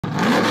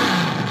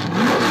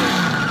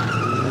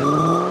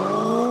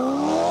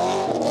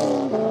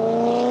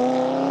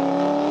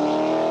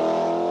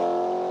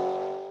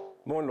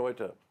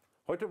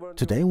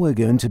Today we're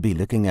going to be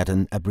looking at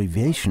an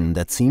abbreviation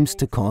that seems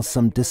to cause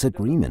some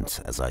disagreement,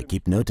 as I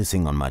keep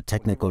noticing on my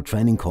technical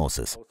training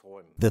courses.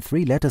 The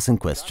three letters in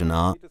question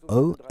are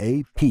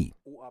OAP.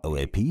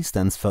 OAP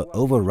stands for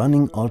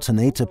Overrunning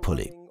Alternator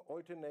Pulley.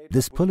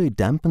 This pulley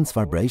dampens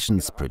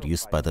vibrations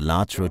produced by the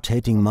large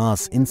rotating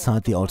mass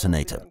inside the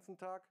alternator.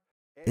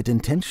 It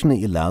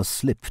intentionally allows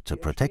slip to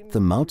protect the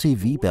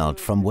multi-V-belt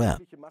from wear.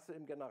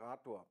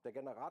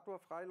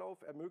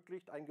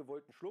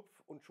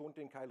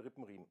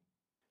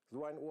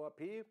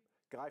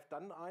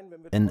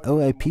 An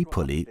OAP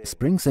pulley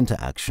springs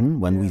into action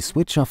when we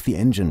switch off the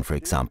engine, for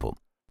example.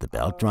 The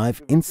belt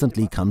drive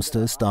instantly comes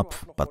to a stop,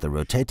 but the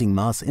rotating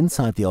mass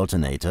inside the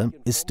alternator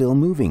is still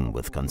moving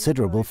with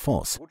considerable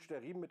force.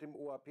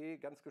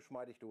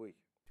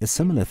 A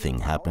similar thing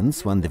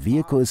happens when the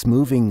vehicle is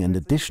moving and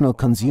additional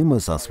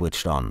consumers are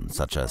switched on,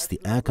 such as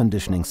the air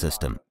conditioning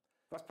system.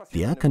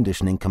 The air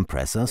conditioning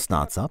compressor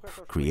starts up,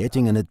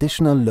 creating an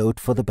additional load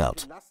for the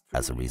belt.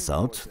 As a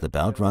result, the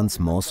belt runs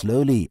more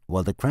slowly,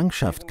 while the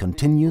crankshaft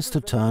continues to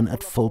turn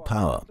at full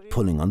power,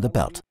 pulling on the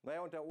belt.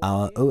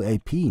 Our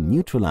OAP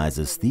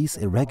neutralizes these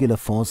irregular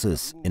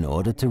forces in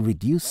order to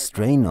reduce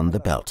strain on the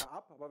belt.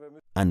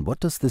 And what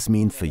does this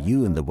mean for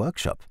you in the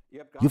workshop?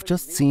 You've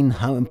just seen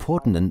how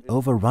important an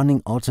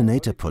overrunning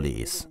alternator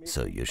pulley is,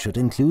 so you should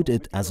include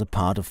it as a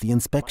part of the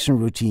inspection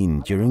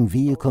routine during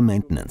vehicle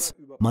maintenance.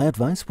 My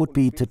advice would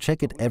be to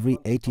check it every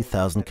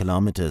 80,000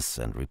 kilometers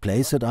and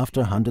replace it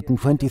after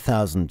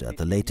 120,000 at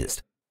the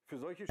latest.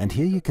 And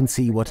here you can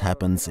see what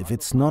happens if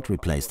it's not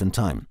replaced in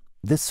time.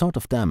 This sort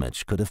of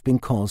damage could have been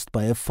caused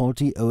by a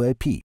faulty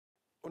OAP.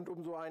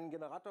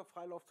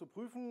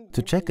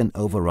 To check an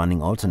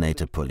overrunning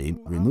alternator pulley,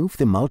 remove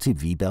the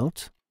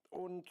multi-V-belt,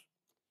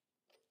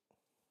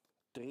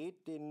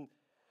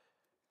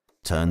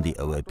 turn the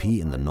OAP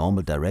in the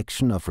normal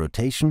direction of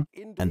rotation,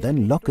 and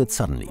then lock it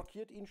suddenly.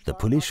 The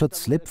pulley should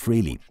slip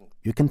freely.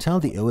 You can tell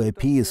the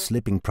OAP is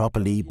slipping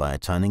properly by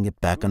turning it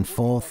back and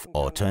forth,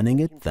 or turning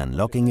it, then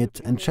locking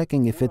it and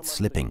checking if it's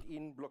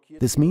slipping.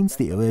 This means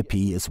the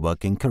OAP is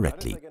working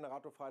correctly.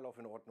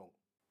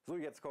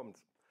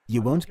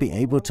 You won't be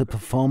able to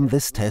perform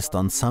this test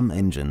on some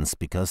engines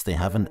because they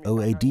have an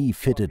OAD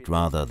fitted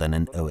rather than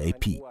an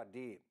OAP.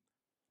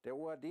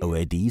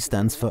 OAD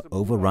stands for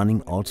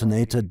Overrunning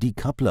Alternator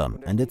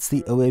Decoupler, and it's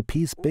the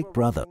OAP's big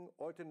brother.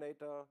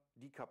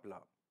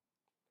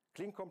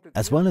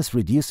 As well as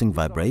reducing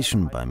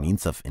vibration by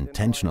means of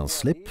intentional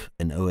slip,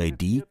 an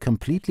OAD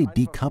completely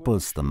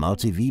decouples the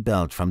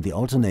multi-V-belt from the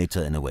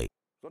alternator in a way.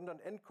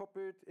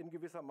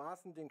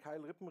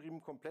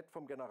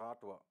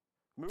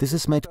 This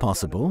is made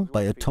possible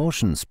by a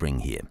torsion spring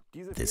here.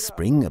 This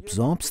spring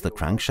absorbs the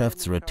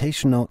crankshaft's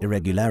rotational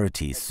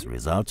irregularities,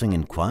 resulting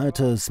in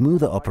quieter,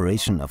 smoother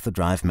operation of the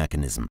drive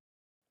mechanism.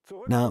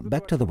 Now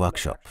back to the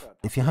workshop.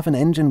 If you have an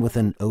engine with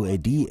an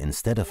OAD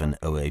instead of an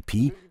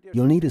OAP,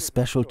 you'll need a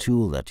special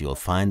tool that you'll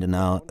find in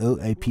our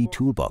OAP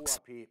toolbox.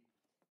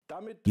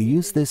 You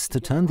use this to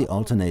turn the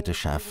alternator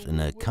shaft in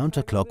a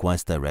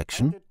counterclockwise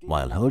direction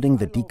while holding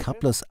the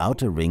decoupler's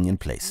outer ring in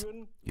place.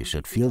 You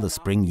should feel the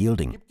spring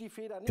yielding.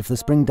 If the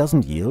spring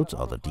doesn't yield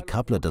or the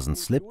decoupler doesn't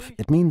slip,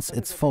 it means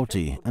it's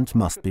faulty and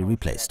must be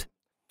replaced.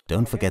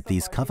 Don't forget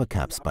these cover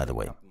caps, by the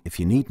way. If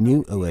you need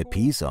new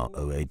OAPs or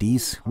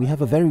OADs, we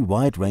have a very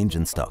wide range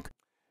in stock.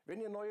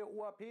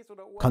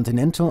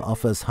 Continental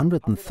offers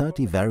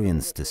 130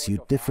 variants to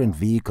suit different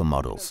vehicle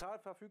models.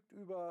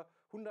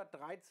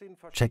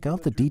 Check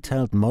out the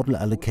detailed model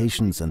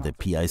allocations in the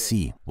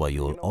PIC, where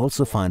you'll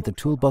also find the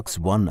Toolbox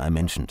 1 I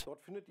mentioned.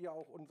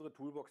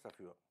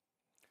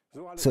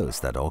 So is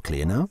that all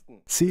clear now?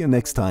 See you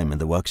next time in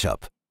the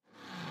workshop.